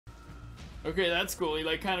Okay, that's cool. He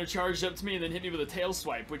like kind of charged up to me and then hit me with a tail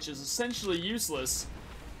swipe, which is essentially useless.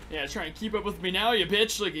 Yeah, try and keep up with me now, you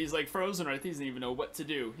bitch. Look, he's like frozen right. He doesn't even know what to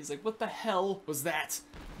do. He's like, what the hell was that?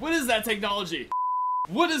 What is that technology?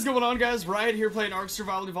 What is going on, guys? Riot here playing ARK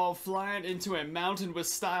Survival Evolved, flying into a mountain with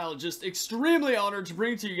style. Just extremely honored to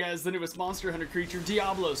bring to you guys the newest Monster Hunter creature,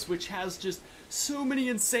 Diablos, which has just so many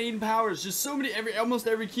insane powers. Just so many, almost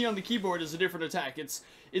every key on the keyboard is a different attack.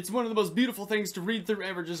 It's one of the most beautiful things to read through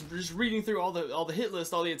ever. Just reading through all the hit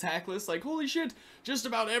list, all the attack list. Like, holy shit, just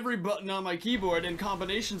about every button on my keyboard and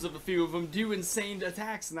combinations of a few of them do insane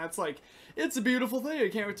attacks, and that's like, it's a beautiful thing. I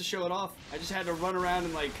can't wait to show it off. I just had to run around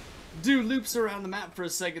and like do loops around the map for a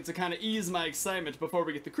second to kind of ease my excitement before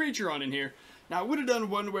we get the creature on in here. Now, I would have done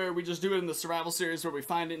one where we just do it in the survival series where we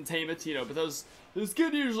find it and tame it, you know, but those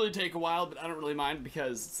could usually take a while, but I don't really mind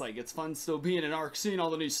because it's like, it's fun still being in ARK, seeing all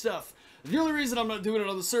the new stuff. The only reason I'm not doing it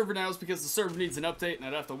on the server now is because the server needs an update and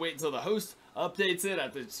I'd have to wait until the host updates it.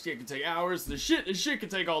 It can take hours. This shit can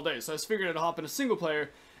take all day, so I just figured I'd hop in a single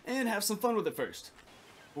player and have some fun with it first.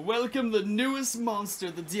 Welcome the newest monster,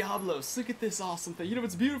 the Diablos. Look at this awesome thing. You know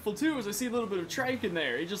what's beautiful too is I see a little bit of Trike in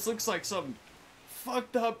there. He just looks like some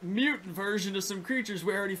fucked up mutant version of some creatures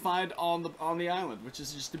we already find on the island, which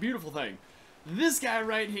is just a beautiful thing. This guy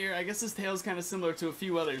right here, I guess his tail's kind of similar to a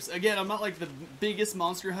few others. Again, I'm not like the biggest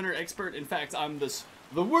Monster Hunter expert. In fact, I'm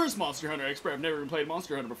the worst Monster Hunter expert. I've never even played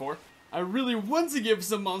Monster Hunter before. I really want to give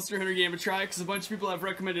some Monster Hunter game a try because a bunch of people have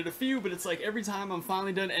recommended a few, but it's like every time I'm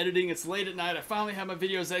finally done editing, it's late at night, I finally have my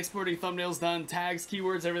videos exporting, thumbnails done, tags,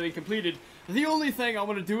 keywords, everything completed. The only thing I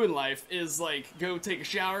want to do in life is like go take a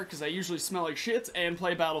shower because I usually smell like shit and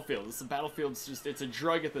play Battlefield. Battlefield's just, it's a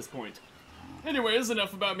drug at this point. Anyways,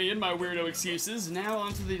 enough about me and my weirdo excuses. Now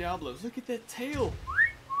onto the Diablos. Look at that tail.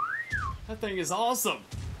 That thing is awesome.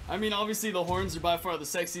 I mean, obviously the horns are by far the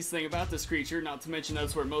sexiest thing about this creature, not to mention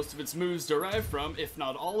that's where most of its moves derive from, if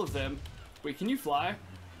not all of them. Wait, can you fly?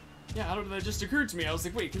 Yeah, that just occurred to me. I was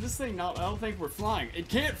like, wait, can this thing not, I don't think we're flying. It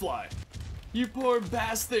can't fly. You poor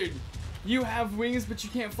bastard. You have wings, but you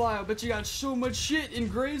can't fly. I bet you got so much shit in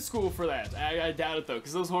grade school for that. I doubt it though,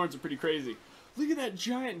 because those horns are pretty crazy. Look at that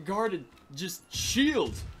giant guarded just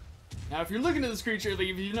shield. Now, if you're looking at this creature, like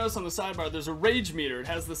if you notice on the sidebar, there's a rage meter. It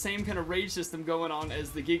has the same kind of rage system going on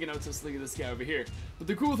as the Giganotus. Look at this guy over here. But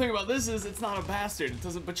the cool thing about this is it's not a bastard. It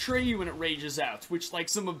doesn't betray you when it rages out, which like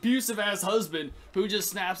some abusive-ass husband who just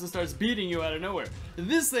snaps and starts beating you out of nowhere.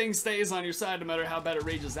 This thing stays on your side no matter how bad it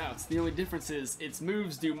rages out. The only difference is its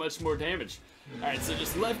moves do much more damage. Alright, so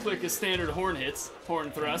just left-click is standard horn hits,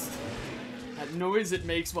 horn thrust. That noise it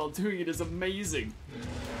makes while doing it is amazing.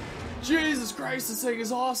 Jesus Christ, this thing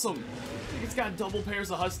is awesome! I think it's got double pairs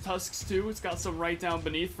of tusks too. It's got some right down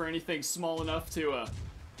beneath for anything small enough to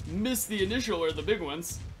miss the initial or the big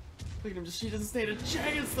ones. Look at him, she doesn't stand a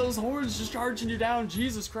chance! Those horns just charging you down,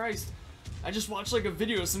 Jesus Christ! I just watched like a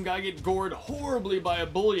video of some guy get gored horribly by a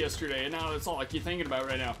bull yesterday, and now that's all I keep thinking about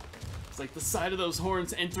right now. It's like the side of those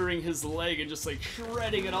horns entering his leg and just like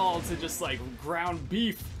shredding it all to just like ground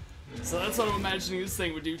beef. So that's what I'm imagining this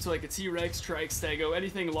thing would do to like a T-Rex, Trike, Stego,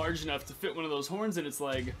 anything large enough to fit one of those horns in its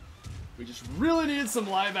leg. We just really need some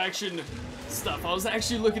live action stuff. I was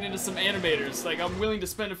actually looking into some animators. Like, I'm willing to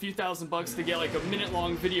spend a few $1,000 to get like a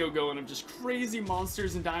minute-long video going of just crazy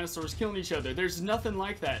monsters and dinosaurs killing each other. There's nothing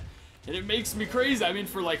like that. And it makes me crazy. I mean,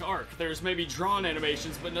 for like ARK, there's maybe drawn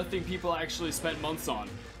animations, but nothing people actually spent months on.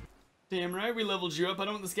 Damn right, we leveled you up. I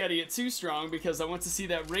don't want this guy to get too strong because I want to see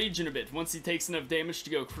that rage in a bit. Once he takes enough damage to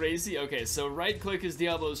go crazy. Okay, so right-click is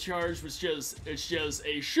Diablo's charge, which does a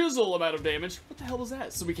shizzle amount of damage. What the hell was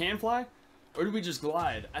that? So we can fly? Or do we just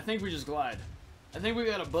glide? I think we just glide. I think we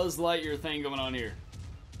got a Buzz Lightyear thing going on here.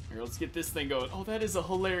 Here, let's get this thing going. Oh, that is a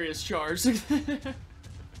hilarious charge.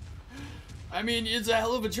 I mean, it's a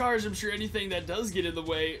hell of a charge. I'm sure anything that does get in the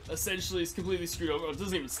way essentially is completely screwed over. Oh, it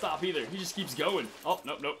doesn't even stop either. He just keeps going. Oh,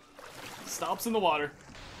 nope, nope. Stops in the water.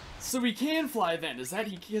 So we can fly then. Is that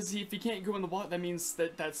because if he can't go in the water, that means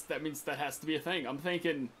that has to be a thing. I'm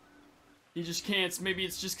thinking he just can't. Maybe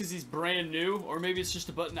it's just because he's brand new, or maybe it's just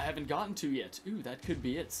a button I haven't gotten to yet. Ooh, that could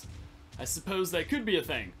be it. I suppose that could be a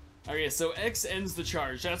thing. Okay, so X ends the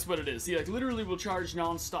charge. That's what it is. He like literally will charge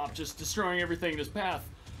non-stop, just destroying everything in his path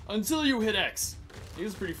until you hit X. It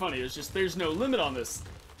was pretty funny. It's just there's no limit on this.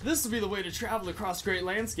 This will be the way to travel across great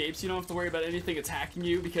landscapes. You don't have to worry about anything attacking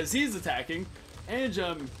you because he's attacking. And,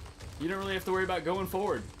 you don't really have to worry about going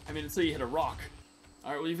forward. I mean, until you hit a rock.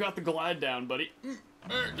 Alright, well, you've got the glide down, buddy.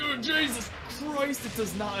 Jesus Christ, it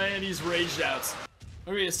does not, and he's raged out.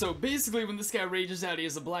 Okay, so basically when this guy rages out, he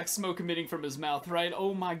has a black smoke emitting from his mouth, right?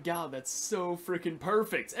 Oh my god, that's so freaking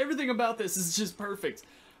perfect. Everything about this is just perfect.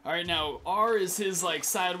 Alright, now, R is his, like,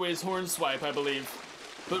 sideways horn swipe, I believe.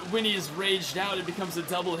 But when he's raged out, it becomes a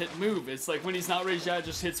double hit move. It's like when he's not raged out, it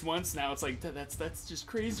just hits once. Now it's like, that's just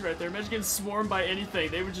crazy right there. Imagine getting swarmed by anything.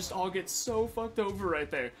 They would just all get so fucked over right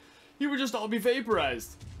there. He would just all be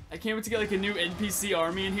vaporized. I can't wait to get like a new NPC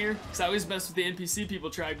army in here. Because I always mess with the NPC people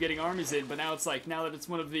tribe getting armies in. But now it's like, now that it's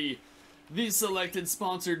one of the selected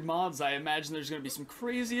sponsored mods, I imagine there's going to be some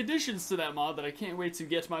crazy additions to that mod that I can't wait to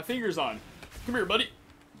get my fingers on. Come here, buddy.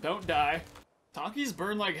 Don't die. Talkies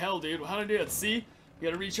burn like hell, dude. How do I do that? See? You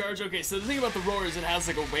gotta recharge. Okay, so the thing about the roar is it has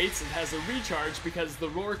like a weight, it has a recharge because the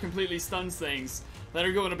roar completely stuns things that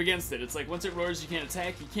are going up against it. It's like once it roars, you can't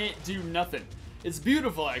attack, you can't do nothing. It's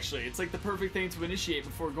beautiful, actually. It's like the perfect thing to initiate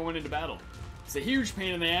before going into battle. It's a huge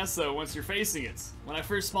pain in the ass, though, once you're facing it. When I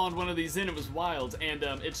first spawned one of these in, it was wild, and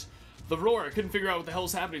it's the roar. I couldn't figure out what the hell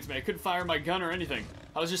was happening to me. I couldn't fire my gun or anything.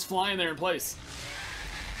 I was just flying there in place.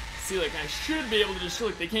 See, like, I should be able to just,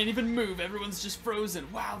 look, they can't even move. Everyone's just frozen.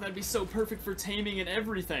 Wow, that'd be so perfect for taming and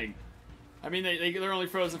everything. I mean, they're only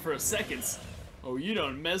frozen for a second. Oh, you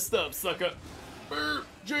done messed up, sucker. Brr,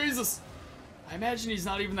 Jesus. I imagine he's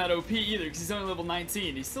not even that OP either, because he's only level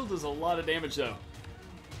 19. He still does a lot of damage, though.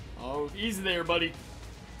 Oh, easy there, buddy.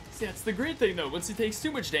 See, that's the great thing, though. Once he takes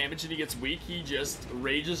too much damage and he gets weak, he just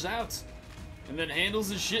rages out. And then handles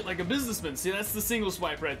his shit like a businessman. See, that's the single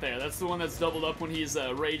swipe right there. That's the one that's doubled up when he's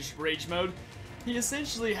rage mode. He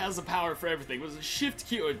essentially has a power for everything. Was it Shift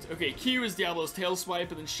Q? Okay, Q is Diablo's tail swipe,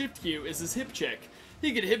 and then Shift Q is his hip check.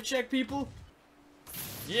 He could hip check people.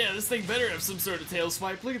 Yeah, this thing better have some sort of tail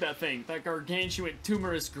swipe. Look at that thing. That gargantuan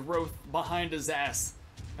tumorous growth behind his ass.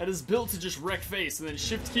 That is built to just wreck face. And then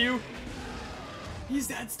Shift Q.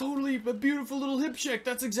 That's totally a beautiful little hip check.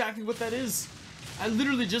 That's exactly what that is. I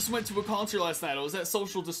literally just went to a concert last night. I was at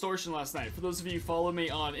Social Distortion last night. For those of you who follow me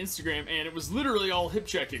on Instagram, and it was literally all hip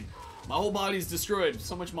checking. My whole body's destroyed.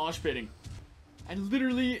 So much mosh pitting. And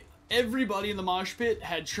literally everybody in the mosh pit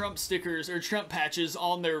had Trump stickers or Trump patches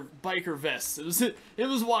on their biker vests. It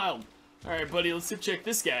was wild. All right, buddy, let's hip check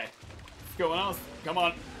this guy. What's going on? Come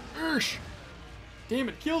on. Ursh. Damn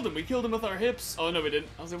it, killed him. We killed him with our hips. Oh, no, we didn't.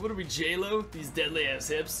 I was like, what are we, J-Lo? These deadly ass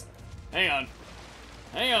hips. Hang on.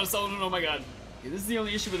 Hang on, oh my god. Okay, this is the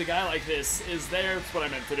only issue with a guy like this, is that's what I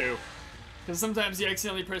meant to do. Because sometimes you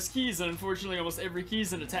accidentally press keys, and unfortunately almost every key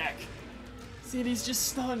is an attack. See, and he's just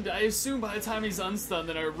stunned. I assume by the time he's unstunned,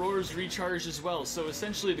 then our roar's recharged as well, so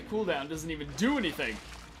essentially the cooldown doesn't even do anything.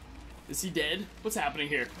 Is he dead? What's happening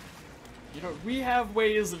here? You know, we have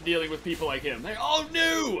ways of dealing with people like him. Oh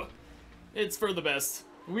no! It's for the best.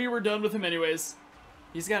 We were done with him anyways.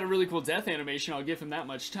 He's got a really cool death animation, I'll give him that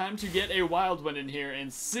much. Time to get a wild one in here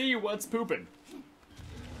and see what's pooping.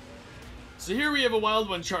 So here we have a wild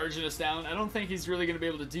one charging us down. I don't think he's really going to be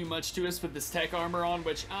able to do much to us with this tech armor on,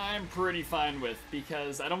 which I'm pretty fine with,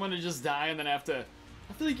 because I don't want to just die and then have to...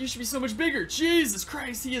 I feel like you should be so much bigger. Jesus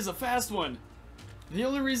Christ, he is a fast one. The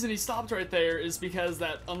only reason he stopped right there is because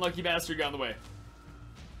that unlucky bastard got in the way.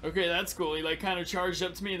 Okay, that's cool. He like kind of charged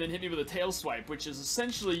up to me and then hit me with a tail swipe, which is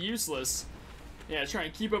essentially useless. Yeah, try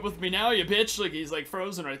and keep up with me now, you bitch. Like, he's like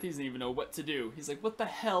frozen right there. He doesn't even know what to do. He's like, what the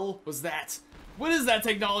hell was that? What is that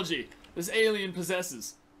technology this alien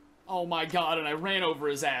possesses? Oh my god, and I ran over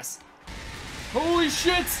his ass. Holy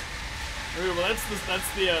shit! Okay, well, that's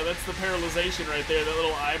the paralyzation right there, that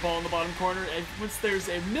little eyeball in the bottom corner. And once there's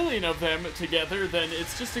a million of them together, then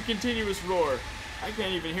it's just a continuous roar. I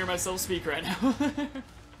can't even hear myself speak right now.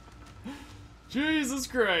 Jesus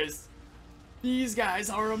Christ. These guys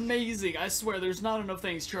are amazing. I swear, there's not enough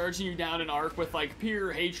things charging you down in ARK with, like,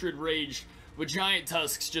 pure hatred rage with giant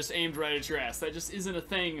tusks just aimed right at your ass. That just isn't a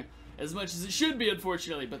thing as much as it should be,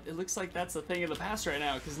 unfortunately. But it looks like that's a thing of the past right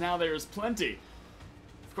now, because now there's plenty.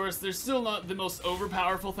 Of course, there's still not the most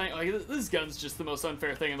overpowerful thing. Like, this gun's just the most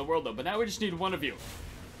unfair thing in the world, though. But now we just need one of you.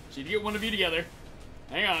 Just need to get one of you together.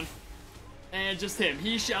 Hang on. And just him.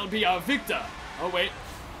 He shall be our victor. Oh, wait.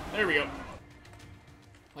 There we go.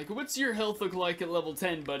 Like, what's your health look like at level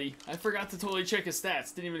 10, buddy? I forgot to totally check his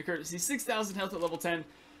stats. Didn't even occur to see 6,000 health at level 10.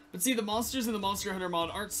 But see, the monsters in the Monster Hunter mod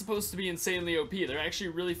aren't supposed to be insanely OP. They're actually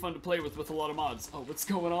really fun to play with a lot of mods. Oh, what's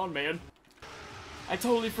going on, man? I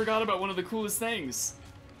totally forgot about one of the coolest things.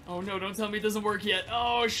 Oh no, don't tell me it doesn't work yet.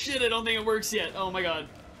 Oh shit, I don't think it works yet. Oh my god.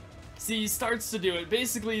 See, he starts to do it.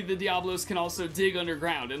 Basically, the Diablos can also dig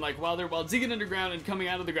underground. And like, while digging underground and coming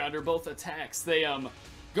out of the ground are both attacks. They,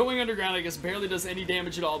 going underground, I guess, barely does any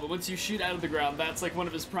damage at all, but once you shoot out of the ground, that's like one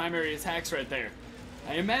of his primary attacks right there.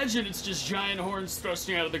 I imagine it's just giant horns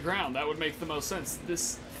thrusting out of the ground. That would make the most sense.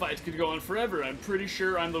 This fight could go on forever. I'm pretty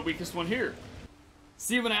sure I'm the weakest one here.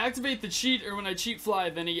 See, when I activate the cheat, or when I cheat fly,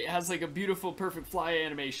 then he has like a beautiful, perfect fly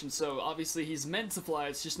animation, so obviously he's meant to fly,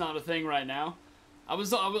 it's just not a thing right now. I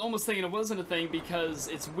was almost thinking it wasn't a thing because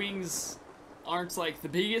its wings aren't like the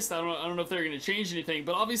biggest. I don't know if they're going to change anything,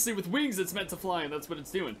 but obviously with wings it's meant to fly, and that's what it's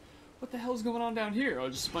doing. What the hell's going on down here? Oh,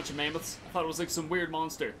 just a bunch of mammoths? I thought it was like some weird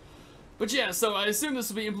monster. But yeah, so I assume this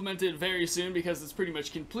will be implemented very soon because it's pretty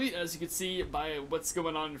much complete, as you can see by what's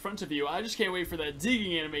going on in front of you. I just can't wait for that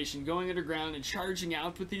digging animation, going underground and charging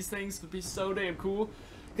out with these things. It would be so damn cool.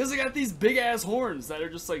 Because I got these big ass horns that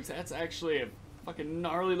are just like, that's actually a fucking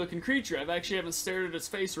gnarly looking creature. I actually haven't stared at its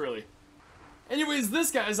face really. Anyways,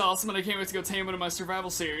 this guy's awesome, and I can't wait to go tame one of my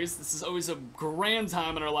survival series. This is always a grand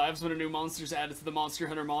time in our lives when a new monster's added to the Monster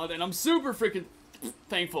Hunter mod, and I'm super freaking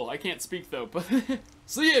thankful. I can't speak though, but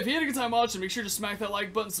so yeah, if you had a good time watching, make sure to smack that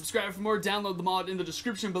like button, subscribe for more, download the mod in the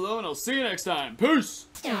description below, and I'll see you next time. Peace!